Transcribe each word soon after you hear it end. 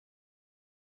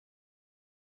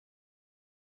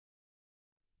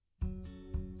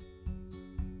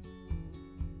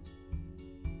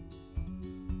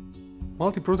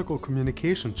Multi-protocol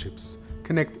communication chips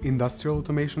connect industrial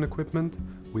automation equipment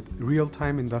with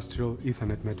real-time industrial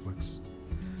Ethernet networks.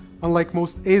 Unlike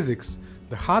most ASICs,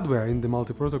 the hardware in the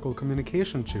multi-protocol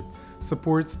communication chip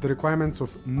supports the requirements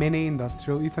of many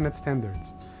industrial Ethernet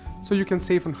standards, so you can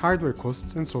save on hardware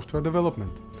costs and software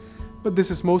development. But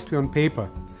this is mostly on paper.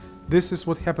 This is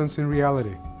what happens in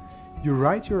reality. You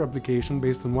write your application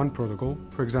based on one protocol,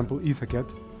 for example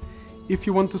EtherCAT. If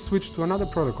you want to switch to another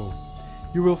protocol,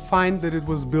 you will find that it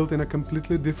was built in a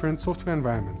completely different software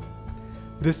environment.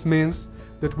 This means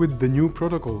that with the new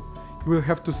protocol, you will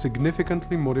have to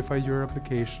significantly modify your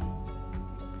application.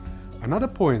 Another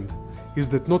point is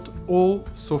that not all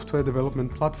software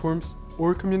development platforms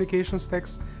or communication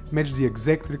stacks match the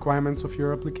exact requirements of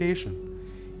your application.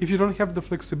 If you don't have the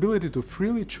flexibility to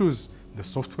freely choose the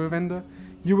software vendor,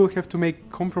 you will have to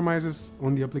make compromises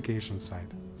on the application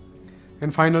side.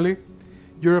 And finally,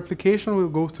 your application will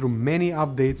go through many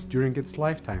updates during its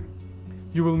lifetime.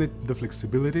 You will need the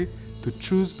flexibility to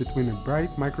choose between a bright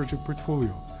microchip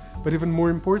portfolio, but even more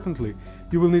importantly,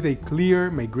 you will need a clear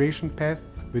migration path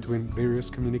between various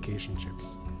communication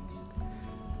chips.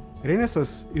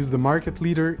 Renesas is the market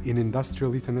leader in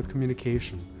industrial Ethernet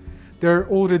communication. There are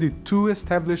already two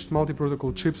established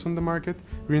multi-protocol chips on the market,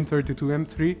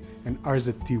 RIN32M3 and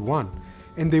RZT1,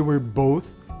 and they were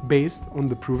both based on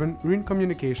the proven RIN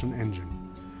communication engine.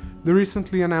 The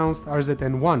recently announced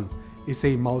RZN1 is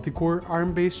a multi-core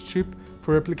ARM-based chip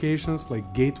for applications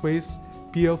like gateways,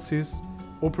 PLCs,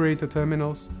 operator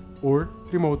terminals, or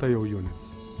remote I/O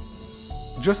units.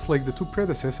 Just like the two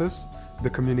predecessors, the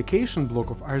communication block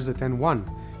of RZN1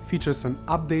 features an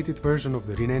updated version of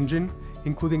the RIN engine,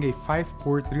 including a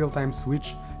 5-port real-time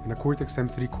switch and a Cortex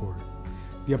M3 core.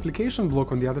 The application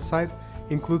block on the other side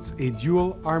includes a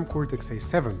dual ARM Cortex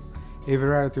A7, a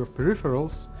variety of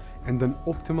peripherals, and an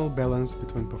optimal balance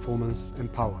between performance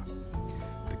and power.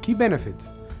 The key benefit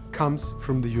comes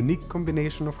from the unique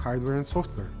combination of hardware and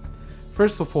software.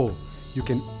 First of all, you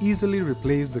can easily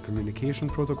replace the communication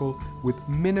protocol with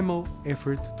minimal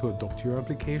effort to adopt your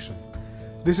application.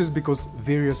 This is because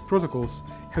various protocols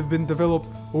have been developed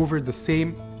over the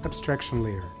same abstraction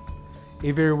layer.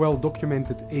 A very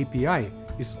well-documented API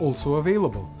is also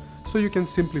available, so you can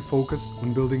simply focus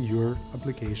on building your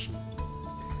application.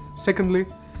 Secondly,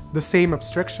 the same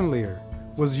abstraction layer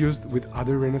was used with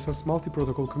other Renesas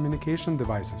multi-protocol communication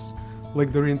devices,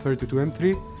 like the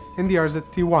RIN32M3 and the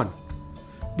RZT1.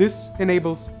 This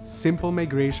enables simple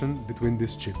migration between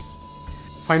these chips.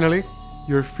 Finally,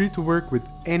 you're free to work with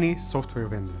any software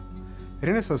vendor.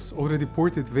 Renesas already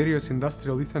ported various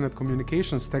industrial Ethernet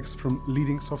communication stacks from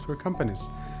leading software companies,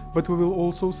 but we will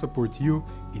also support you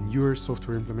in your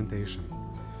software implementation.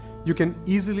 You can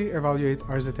easily evaluate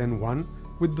RZN1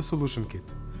 with the Solution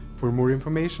Kit. For more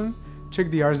information,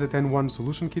 check the RZN1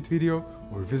 Solution Kit video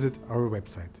or visit our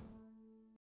website.